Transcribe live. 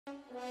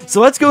So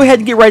let's go ahead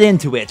and get right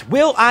into it.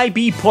 Will I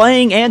be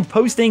playing and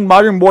posting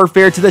Modern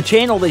Warfare to the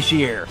channel this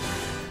year?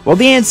 Well,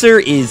 the answer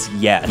is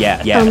yes.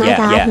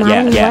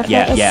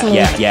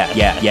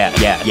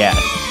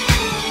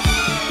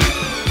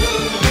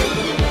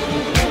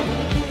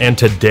 And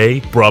today,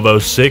 Bravo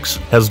 6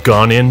 has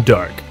gone in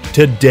dark.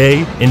 Today,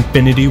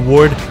 Infinity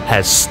Ward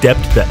has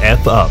stepped the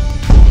F up.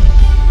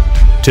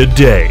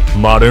 Today,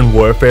 Modern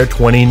Warfare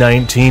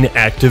 2019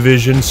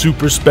 Activision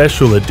Super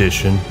Special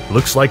Edition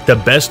looks like the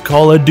best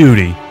Call of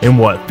Duty in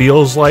what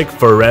feels like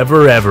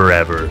forever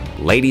ever.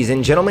 Ladies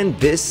and gentlemen,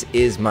 this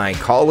is my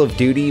Call of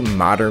Duty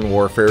Modern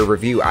Warfare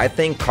review. I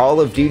think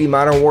Call of Duty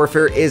Modern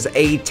Warfare is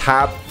a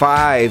top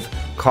 5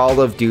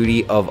 Call of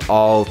Duty of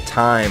all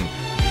time.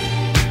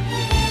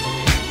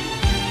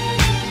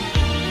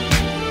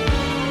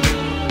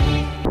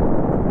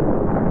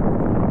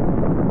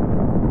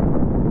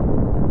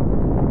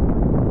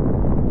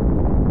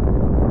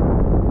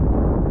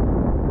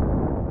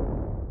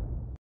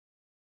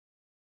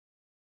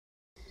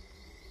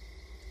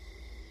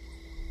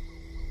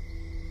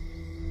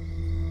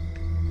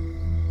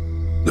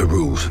 The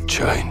rules have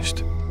changed.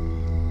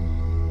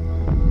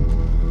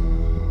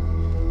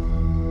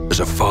 There's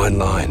a fine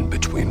line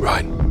between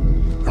right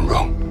and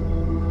wrong.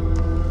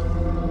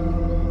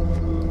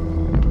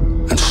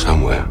 And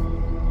somewhere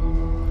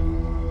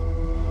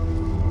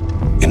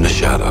in the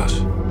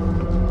shadows,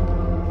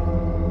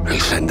 they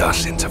send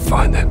us in to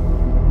find it.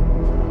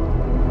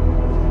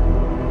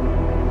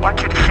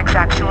 126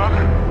 actual.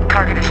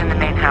 Target is in the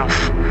main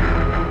house.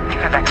 You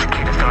have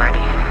execute authority.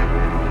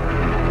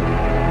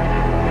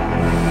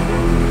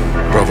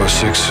 Bravo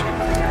 6,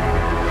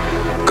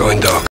 going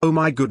dark. Oh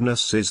my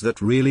goodness, is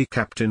that really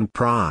Captain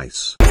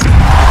Price?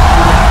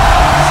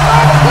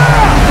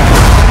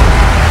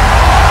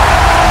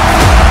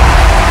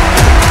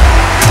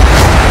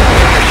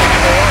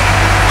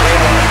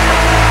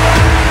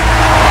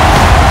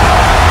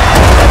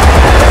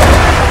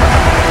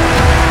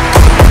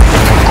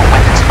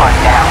 Weapons are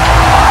down.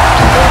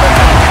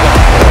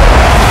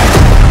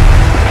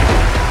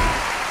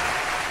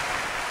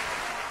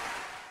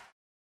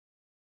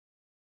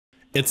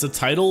 It's a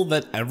title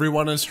that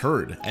everyone has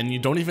heard, and you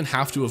don't even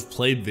have to have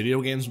played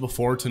video games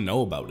before to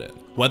know about it.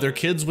 Whether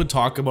kids would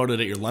talk about it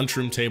at your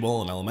lunchroom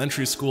table in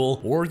elementary school,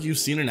 or you've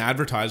seen an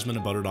advertisement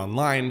about it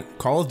online,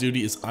 Call of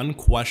Duty is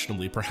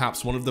unquestionably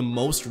perhaps one of the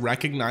most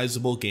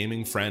recognizable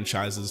gaming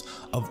franchises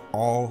of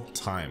all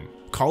time.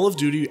 Call of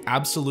Duty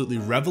absolutely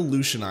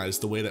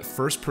revolutionized the way that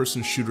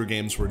first-person shooter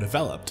games were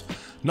developed.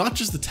 Not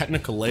just the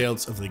technical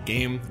layouts of the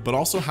game, but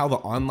also how the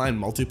online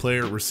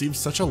multiplayer received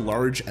such a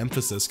large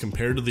emphasis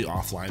compared to the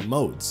offline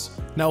modes.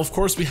 Now, of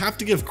course, we have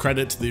to give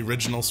credit to the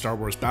original Star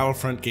Wars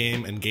Battlefront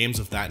game and games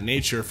of that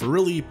nature for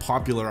really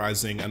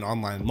popularizing an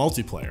online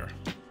multiplayer.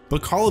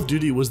 But Call of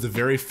Duty was the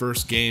very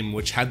first game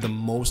which had the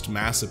most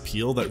mass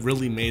appeal that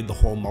really made the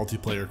whole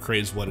multiplayer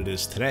craze what it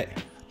is today.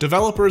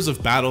 Developers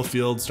of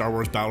Battlefield, Star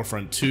Wars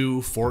Battlefront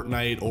 2,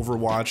 Fortnite,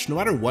 Overwatch, no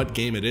matter what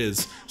game it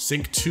is,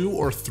 sink 2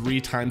 or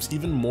 3 times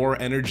even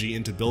more energy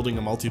into building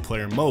a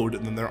multiplayer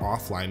mode than their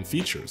offline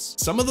features.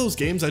 Some of those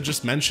games I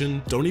just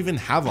mentioned don't even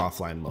have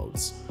offline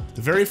modes.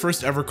 The very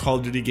first ever Call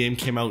of Duty game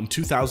came out in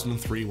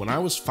 2003 when I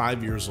was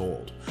 5 years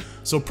old.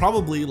 So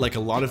probably, like a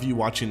lot of you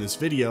watching this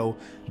video,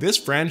 this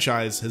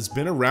franchise has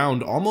been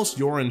around almost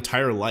your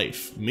entire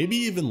life, maybe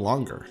even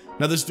longer.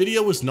 Now, this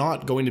video is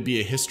not going to be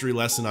a history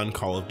lesson on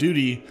Call of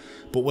Duty,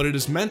 but what it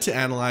is meant to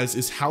analyze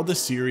is how the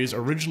series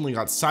originally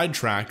got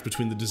sidetracked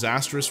between the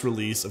disastrous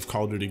release of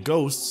Call of Duty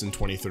Ghosts in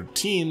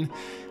 2013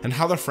 and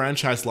how the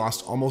franchise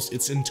lost almost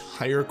its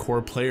entire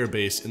core player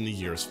base in the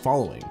years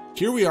following.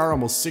 Here we are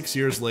almost 6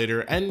 years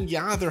later, and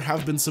yeah, there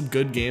have been some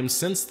good games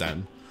since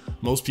then.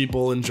 Most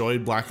people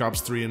enjoyed Black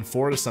Ops 3 and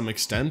 4 to some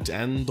extent,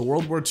 and the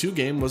World War II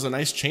game was a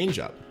nice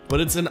change-up.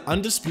 But it's an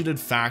undisputed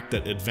fact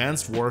that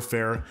Advanced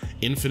Warfare,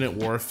 Infinite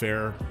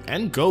Warfare,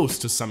 and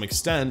Ghost to some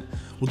extent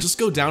will just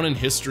go down in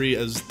history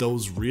as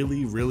those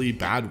really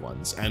bad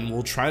ones, and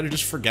we'll try to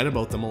just forget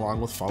about them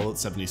along with Fallout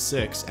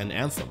 76 and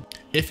Anthem.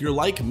 If you're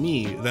like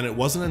me, then it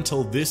wasn't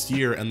until this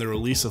year and the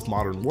release of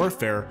Modern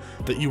Warfare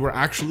that you were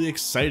actually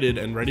excited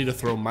and ready to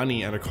throw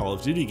money at a Call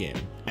of Duty game.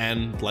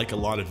 And like a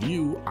lot of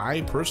you,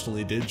 I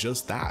personally did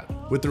just that.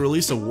 With the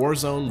release of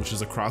Warzone, which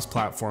is a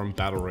cross-platform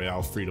battle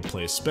royale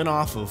free-to-play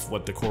spin-off of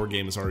what the core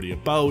game is already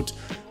about,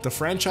 the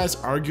franchise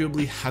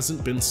arguably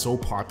hasn't been so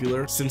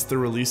popular since the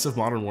release of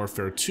Modern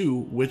Warfare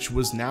 2, which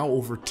was now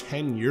over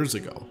 10 years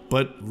ago.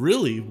 But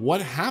really,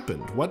 what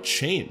happened? What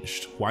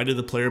changed? Why did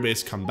the player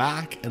base come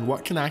back? And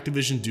what can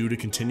Activision do to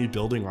continue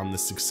building on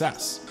this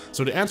success?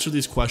 So to answer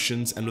these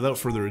questions, and without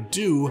further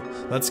ado,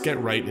 let's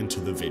get right into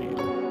the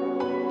video.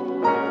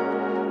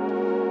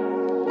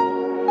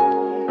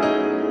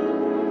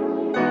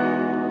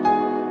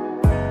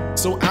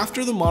 So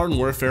after the Modern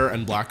Warfare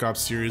and Black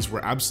Ops series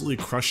were absolutely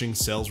crushing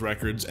sales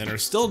records and are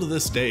still to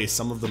this day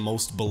some of the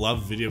most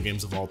beloved video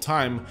games of all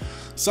time,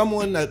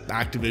 someone at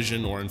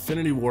Activision or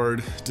Infinity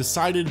Ward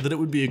decided that it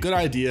would be a good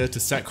idea to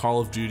set Call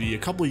of Duty a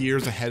couple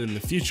years ahead in the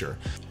future.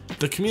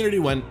 The community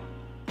went,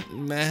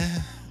 meh,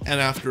 and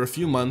after a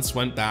few months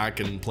went back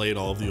and played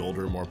all of the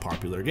older, more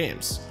popular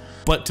games.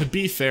 But to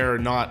be fair,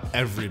 not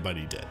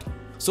everybody did.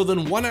 So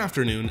then one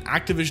afternoon,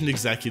 Activision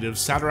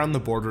executives sat around the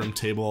boardroom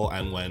table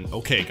and went,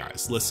 okay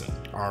guys, listen,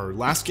 our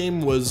last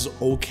game was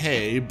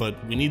okay,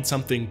 but we need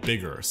something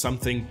bigger,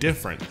 something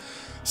different,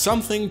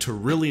 something to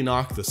really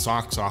knock the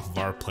socks off of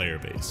our player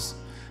base.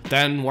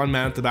 Then one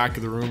man at the back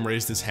of the room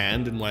raised his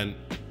hand and went,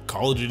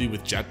 Call of Duty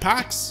with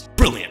jetpacks?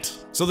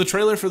 Brilliant! So the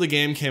trailer for the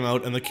game came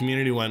out and the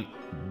community went,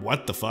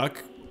 what the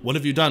fuck? What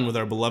have you done with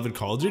our beloved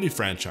Call of Duty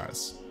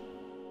franchise?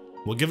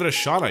 We'll give it a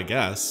shot, I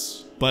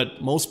guess.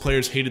 But most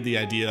players hated the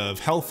idea of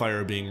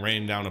hellfire being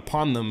rained down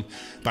upon them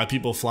by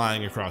people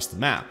flying across the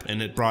map, and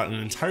it brought an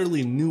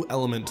entirely new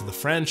element to the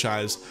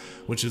franchise,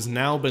 which has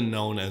now been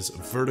known as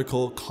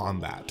vertical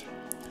combat.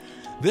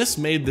 This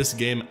made this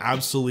game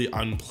absolutely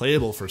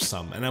unplayable for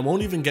some, and I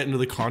won't even get into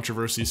the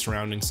controversy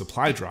surrounding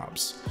supply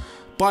drops.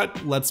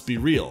 But let's be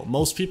real,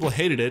 most people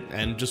hated it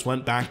and just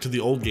went back to the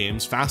old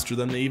games faster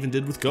than they even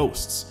did with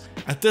Ghosts.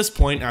 At this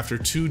point, after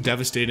 2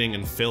 devastating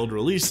and failed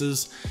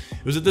releases,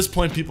 it was at this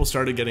point people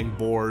started getting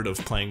bored of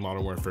playing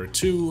Modern Warfare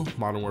 2,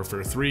 Modern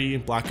Warfare 3,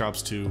 Black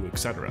Ops 2,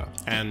 etc.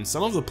 And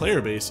some of the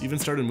player base even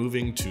started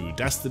moving to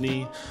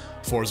Destiny,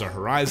 Forza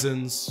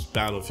Horizons,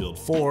 Battlefield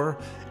 4,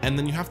 and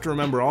then you have to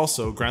remember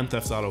also Grand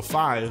Theft Auto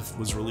 5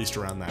 was released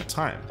around that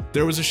time.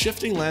 There was a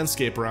shifting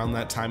landscape around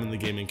that time in the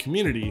gaming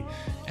community,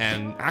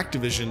 and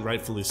Activision,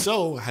 rightfully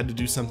so, had to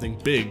do something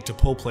big to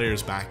pull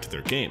players back to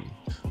their game.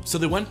 So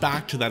they went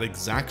back to that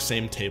exact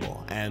same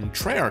table, and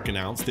Treyarch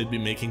announced they'd be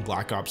making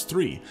Black Ops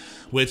 3,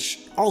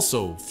 which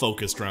also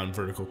focused around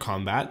vertical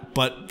combat,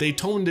 but they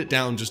toned it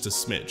down just a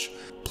smidge.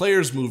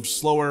 Players moved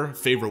slower,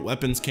 favorite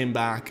weapons came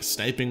back,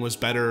 sniping was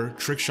better,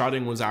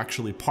 trickshotting was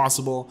actually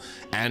possible,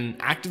 and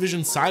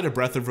Activision sighed a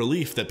breath of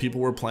relief that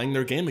people were playing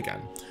their game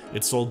again.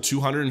 It sold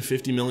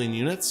 250 million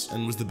units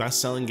and was the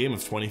best-selling game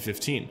of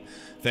 2015.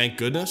 Thank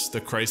goodness,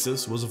 the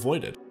crisis was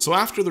avoided. So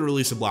after the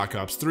release of Black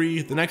Ops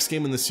 3, the next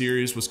game in the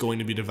series was going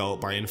to be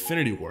developed by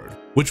Infinity Ward,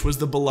 which was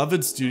the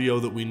beloved studio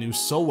that we knew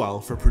so well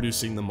for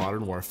producing the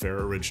Modern Warfare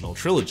original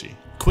trilogy.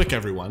 Quick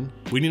everyone,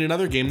 we need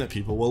another game that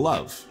people will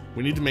love.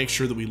 We need to make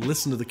sure that we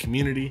listen to the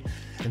community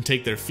and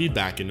take their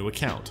feedback into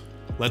account.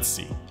 Let's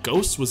see,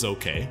 Ghosts was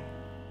okay,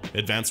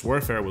 Advanced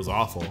Warfare was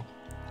awful,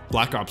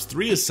 Black Ops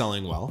 3 is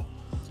selling well.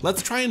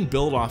 Let's try and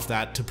build off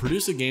that to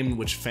produce a game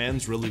which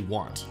fans really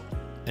want.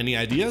 Any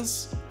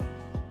ideas?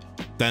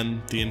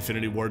 Then the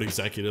Infinity Ward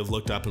executive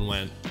looked up and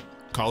went,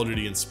 Call of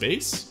Duty in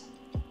space?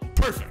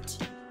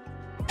 Perfect.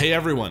 Hey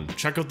everyone,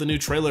 check out the new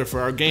trailer for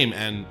our game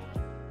and...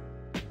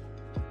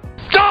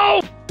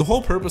 Go! The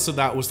whole purpose of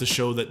that was to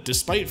show that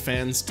despite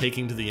fans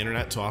taking to the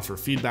internet to offer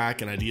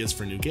feedback and ideas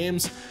for new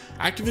games,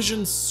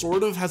 Activision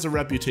sort of has a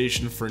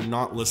reputation for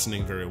not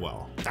listening very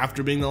well.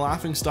 After being the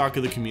laughingstock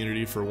of the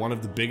community for one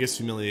of the biggest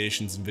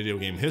humiliations in video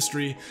game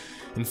history,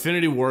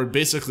 Infinity Ward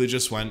basically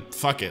just went,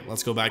 fuck it,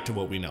 let's go back to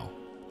what we know.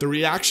 The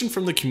reaction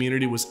from the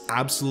community was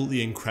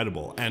absolutely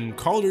incredible, and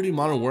Call of Duty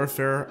Modern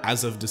Warfare,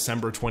 as of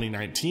December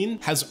 2019,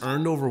 has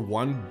earned over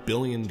 $1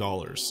 billion.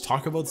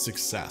 Talk about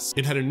success.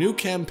 It had a new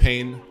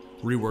campaign,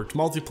 reworked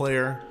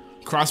multiplayer,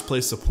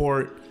 crossplay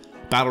support,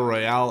 Battle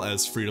Royale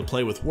as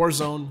free-to-play with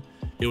Warzone,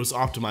 it was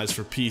optimized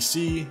for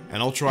PC,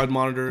 and ultra-wide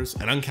monitors,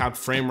 and uncapped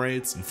frame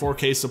rates, and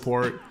 4K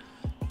support.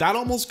 That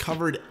almost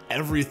covered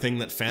everything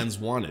that fans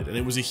wanted, and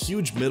it was a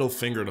huge middle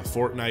finger to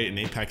Fortnite and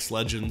Apex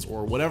Legends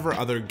or whatever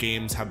other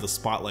games have the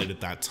spotlight at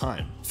that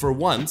time. For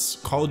once,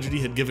 Call of Duty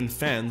had given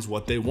fans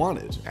what they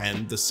wanted,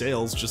 and the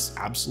sales just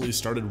absolutely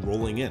started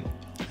rolling in.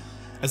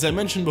 As I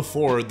mentioned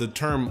before, the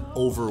term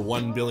over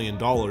 $1 billion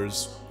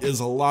is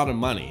a lot of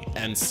money,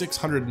 and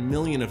 600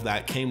 million of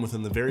that came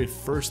within the very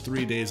first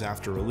 3 days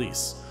after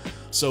release.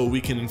 So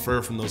we can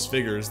infer from those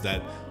figures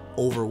that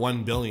over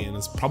 1 billion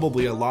is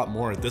probably a lot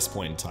more at this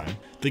point in time.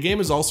 The game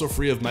is also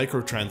free of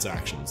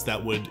microtransactions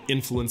that would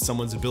influence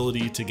someone's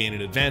ability to gain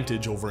an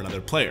advantage over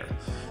another player.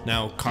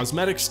 Now,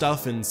 cosmetic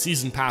stuff and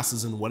season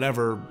passes and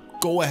whatever,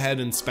 go ahead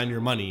and spend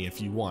your money if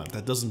you want,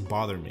 that doesn't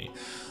bother me.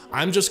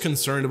 I'm just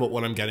concerned about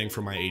what I'm getting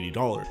for my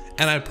 $80.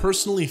 And I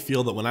personally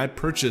feel that when I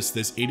purchased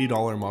this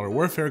 $80 Modern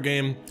Warfare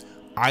game,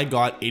 I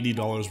got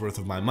 $80 worth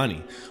of my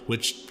money,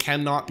 which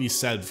cannot be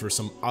said for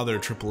some other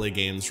AAA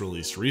games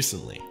released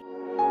recently.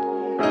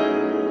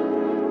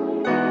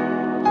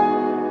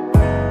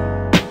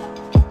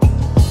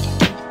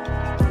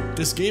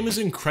 This game is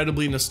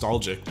incredibly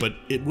nostalgic, but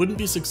it wouldn't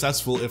be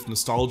successful if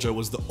nostalgia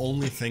was the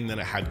only thing that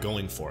it had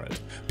going for it.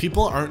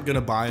 People aren't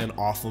gonna buy an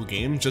awful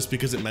game just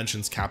because it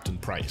mentions Captain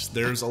Price.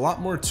 There's a lot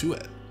more to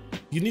it.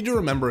 You need to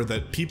remember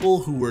that people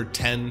who were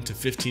 10 to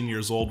 15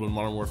 years old when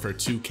Modern Warfare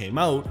 2 came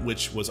out,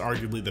 which was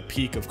arguably the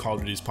peak of Call of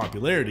Duty's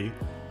popularity,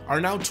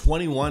 are now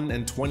 21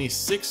 and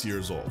 26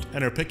 years old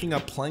and are picking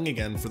up playing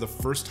again for the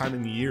first time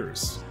in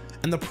years.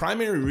 And the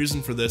primary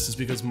reason for this is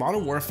because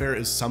Modern Warfare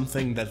is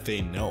something that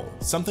they know,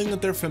 something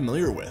that they're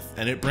familiar with,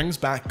 and it brings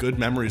back good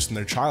memories from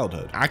their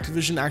childhood.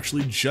 Activision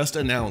actually just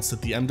announced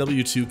that the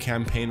MW2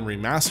 campaign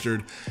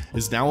remastered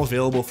is now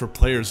available for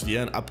players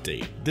via an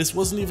update. This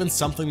wasn't even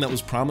something that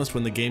was promised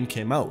when the game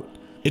came out.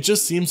 It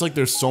just seems like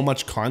there's so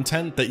much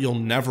content that you'll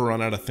never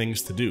run out of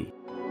things to do.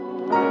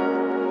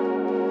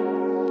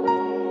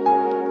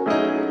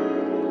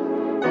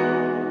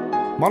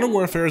 Modern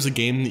Warfare is a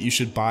game that you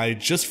should buy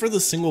just for the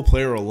single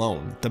player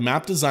alone. The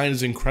map design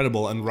is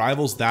incredible and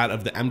rivals that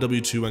of the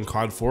MW2 and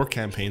COD 4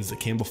 campaigns that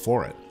came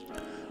before it.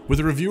 With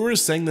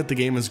reviewers saying that the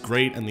game is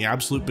great and the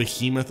absolute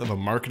behemoth of a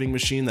marketing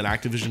machine that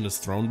Activision has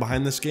thrown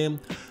behind this game,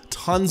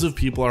 tons of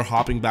people are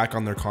hopping back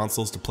on their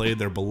consoles to play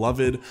their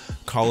beloved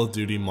Call of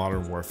Duty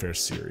Modern Warfare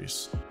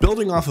series.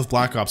 Building off of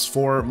Black Ops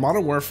 4,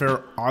 Modern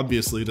Warfare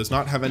obviously does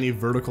not have any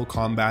vertical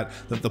combat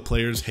that the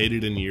players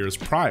hated in years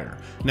prior.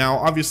 Now,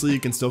 obviously you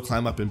can still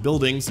climb up in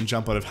buildings and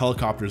jump out of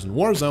helicopters in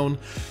Warzone,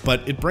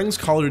 but it brings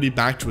Call of Duty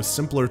back to a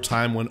simpler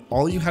time when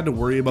all you had to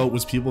worry about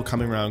was people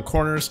coming around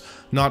corners,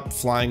 not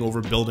flying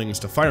over buildings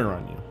to fire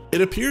on you.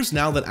 It appears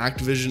now that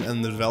Activision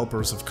and the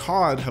developers of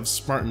COD have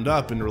smartened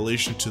up in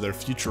relation to their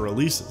future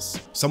releases.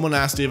 Someone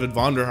asked David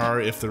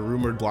Vonderhaar if the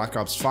rumored Black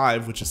Ops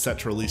 5, which is set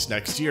to release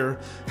next year,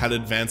 had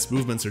advanced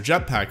movements or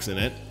jetpacks in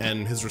it,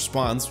 and his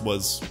response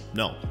was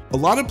no. A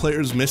lot of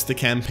players missed the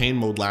campaign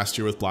mode last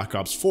year with Black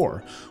Ops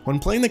 4. When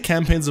playing the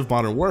campaigns of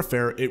Modern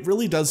Warfare, it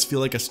really does feel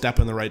like a step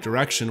in the right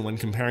direction when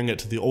comparing it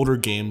to the older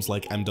games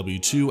like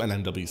MW2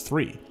 and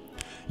MW3.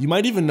 You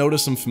might even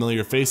notice some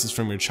familiar faces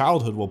from your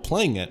childhood while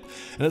playing it,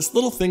 and it's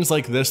little things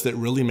like this that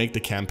really make the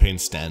campaign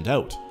stand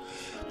out.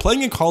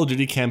 Playing a Call of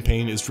Duty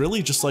campaign is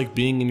really just like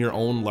being in your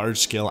own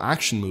large-scale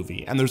action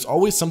movie, and there's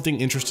always something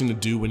interesting to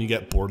do when you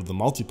get bored of the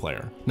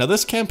multiplayer. Now,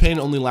 this campaign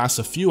only lasts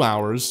a few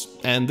hours,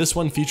 and this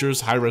one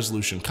features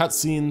high-resolution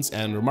cutscenes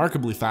and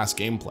remarkably fast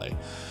gameplay.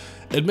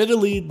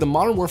 Admittedly, the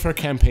Modern Warfare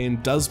campaign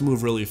does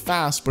move really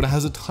fast, but it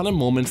has a ton of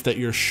moments that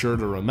you're sure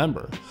to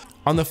remember.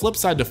 On the flip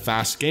side to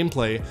fast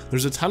gameplay,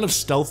 there's a ton of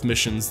stealth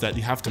missions that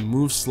you have to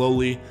move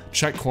slowly,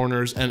 check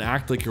corners, and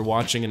act like you're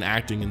watching and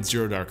acting in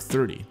Zero Dark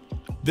 30.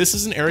 This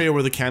is an area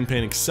where the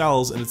campaign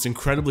excels and it's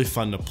incredibly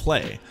fun to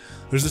play.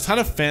 There's a ton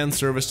of fan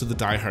service to the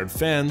diehard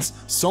fans,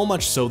 so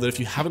much so that if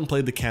you haven't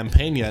played the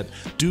campaign yet,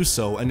 do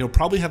so and you'll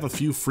probably have a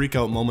few freak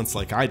out moments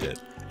like I did.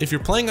 If you're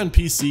playing on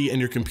PC and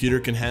your computer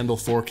can handle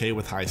 4K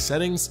with high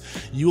settings,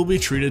 you will be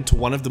treated to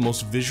one of the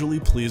most visually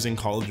pleasing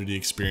Call of Duty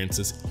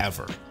experiences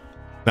ever.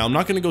 Now, I'm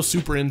not going to go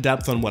super in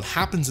depth on what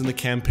happens in the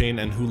campaign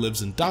and who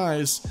lives and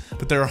dies,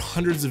 but there are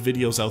hundreds of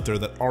videos out there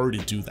that already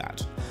do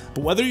that.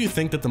 But whether you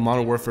think that the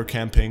Modern Warfare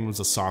campaign was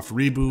a soft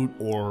reboot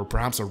or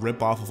perhaps a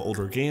rip-off of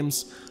older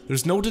games,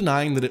 there's no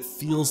denying that it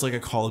feels like a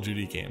Call of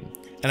Duty game.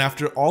 And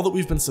after all that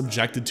we've been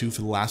subjected to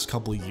for the last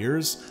couple of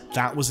years,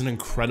 that was an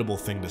incredible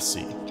thing to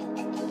see.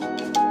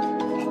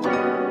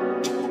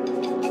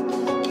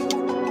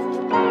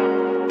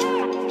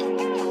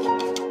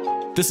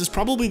 This is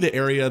probably the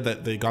area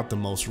that they got the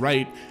most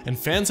right, and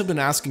fans have been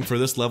asking for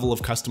this level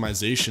of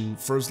customization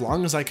for as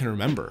long as I can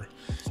remember.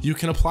 You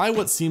can apply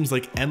what seems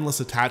like endless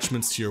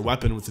attachments to your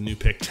weapon with the new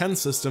Pick-10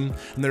 system,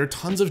 and there are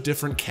tons of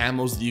different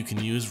camos that you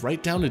can use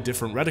right down to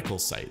different reticle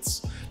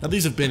sights. Now,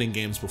 these have been in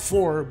games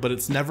before, but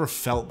it's never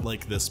felt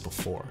like this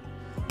before.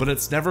 But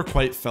it's never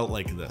quite felt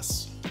like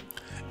this.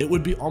 It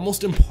would be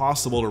almost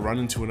impossible to run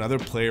into another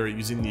player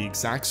using the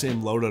exact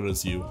same loadout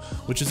as you,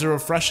 which is a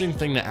refreshing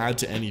thing to add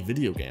to any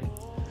video game.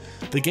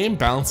 The game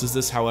balances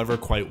this, however,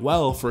 quite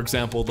well. For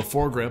example, the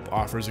foregrip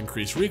offers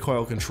increased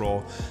recoil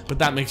control, but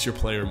that makes your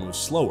player move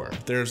slower.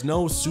 There's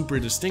no super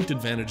distinct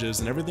advantages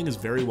and everything is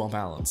very well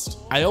balanced.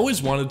 I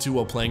always wanted to,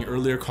 while playing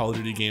earlier Call of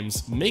Duty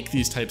games, make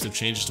these types of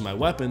changes to my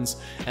weapons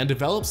and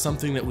develop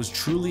something that was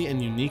truly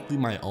and uniquely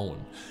my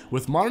own.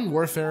 With Modern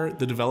Warfare,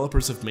 the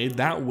developers have made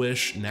that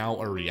wish now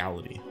a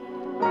reality.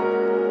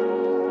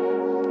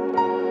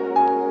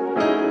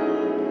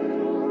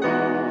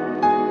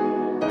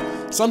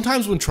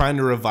 Sometimes when trying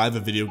to revive a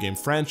video game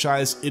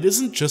franchise, it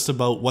isn't just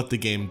about what the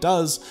game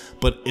does,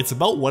 but it's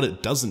about what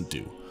it doesn't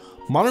do.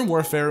 Modern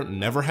Warfare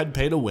never had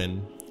pay to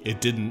win,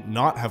 it did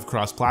not have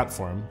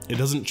cross-platform, it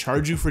doesn't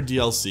charge you for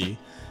DLC,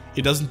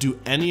 it doesn't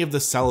do any of the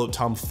sellout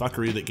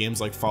tomfuckery that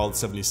games like Fallout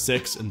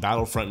 76 and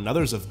Battlefront and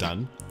others have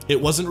done. It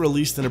wasn't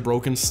released in a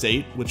broken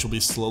state, which will be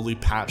slowly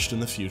patched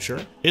in the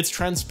future. It's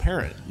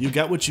transparent, you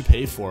get what you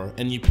pay for,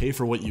 and you pay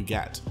for what you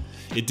get.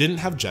 It didn't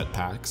have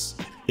jetpacks.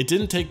 It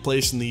didn't take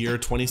place in the year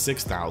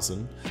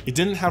 26,000, it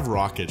didn't have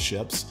rocket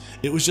ships,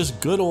 it was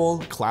just good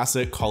old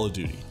classic Call of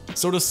Duty.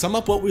 So to sum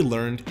up what we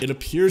learned, it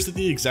appears that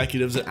the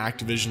executives at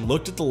Activision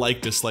looked at the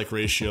like-dislike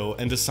ratio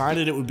and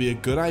decided it would be a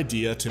good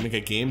idea to make a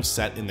game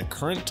set in the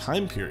current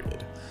time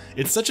period.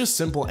 It's such a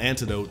simple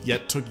antidote,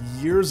 yet took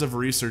years of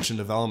research and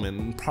development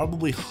and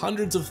probably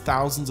hundreds of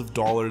thousands of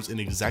dollars in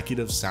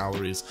executive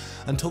salaries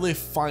until they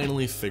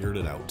finally figured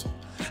it out.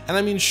 And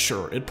I mean,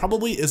 sure, it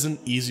probably isn't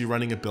easy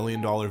running a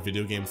billion-dollar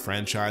video game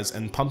franchise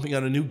and pumping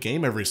out a new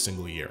game every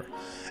single year.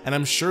 And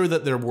I'm sure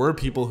that there were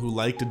people who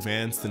liked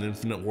Advanced and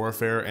Infinite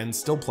Warfare and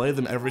still play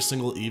them every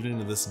single evening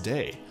to this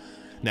day.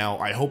 Now,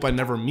 I hope I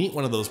never meet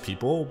one of those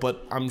people,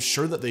 but I'm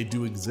sure that they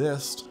do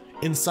exist.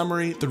 In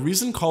summary, the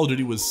reason Call of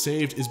Duty was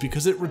saved is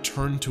because it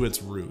returned to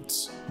its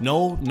roots.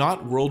 No,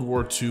 not World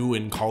War II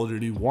and Call of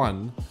Duty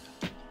 1,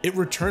 It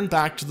returned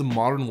back to the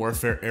Modern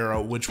Warfare era,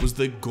 which was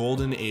the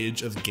golden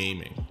age of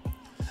gaming.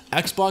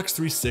 Xbox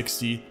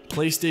 360,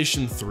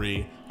 PlayStation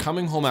 3,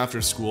 coming home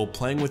after school,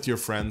 playing with your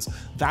friends,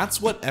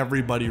 that's what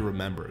everybody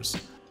remembers.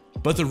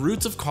 But the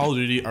roots of Call of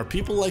Duty are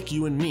people like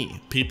you and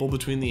me, people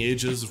between the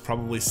ages of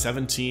probably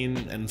 17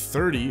 and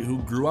 30 who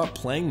grew up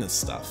playing this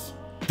stuff.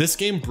 This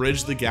game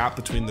bridged the gap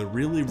between the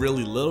really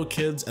little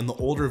kids and the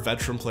older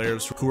veteran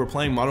players who were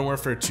playing Modern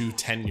Warfare 2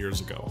 10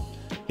 years ago.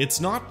 It's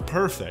not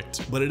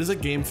perfect, but it is a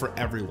game for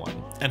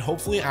everyone, and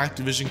hopefully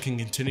Activision can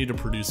continue to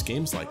produce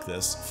games like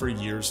this for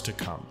years to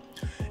come.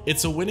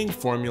 It's a winning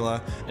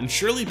formula, and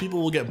surely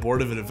people will get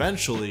bored of it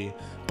eventually,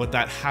 but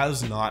that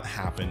has not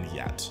happened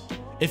yet.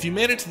 If you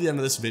made it to the end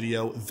of this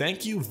video,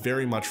 thank you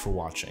very much for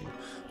watching.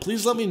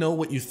 Please let me know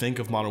what you think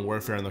of Modern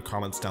Warfare in the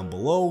comments down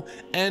below,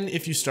 and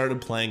if you started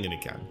playing it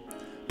again.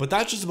 But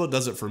that just about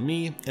does it for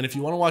me, and if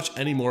you want to watch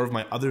any more of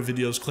my other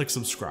videos, click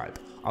subscribe.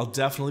 I'll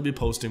definitely be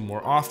posting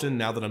more often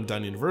now that I'm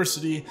done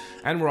university,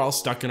 and we're all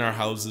stuck in our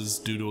houses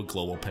due to a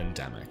global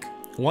pandemic.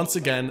 Once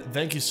again,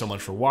 thank you so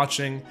much for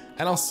watching,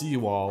 and I'll see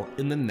you all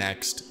in the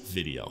next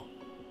video.